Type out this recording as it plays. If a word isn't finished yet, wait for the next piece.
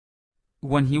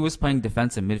when he was playing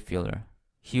defensive midfielder,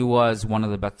 he was one of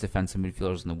the best defensive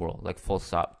midfielders in the world, like full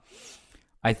stop.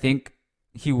 I think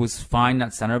he was fine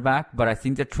at center back, but I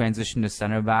think the transition to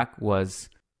center back was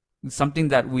something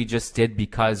that we just did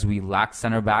because we lacked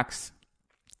center backs.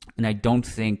 And I don't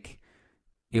think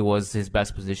it was his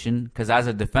best position, because as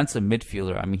a defensive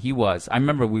midfielder, I mean, he was. I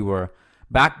remember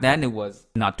back then it was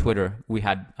not Twitter. We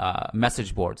had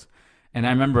message boards. And I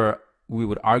remember we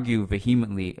would argue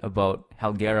vehemently about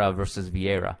Helguera versus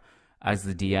Vieira as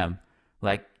the DM.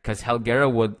 Like, because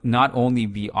Helguera would not only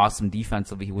be awesome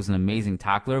defensively, he was an amazing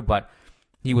tackler, but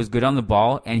he was good on the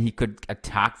ball and he could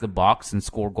attack the box and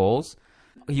score goals.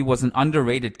 He was an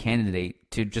underrated candidate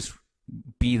to just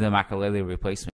be the Makelele replacement.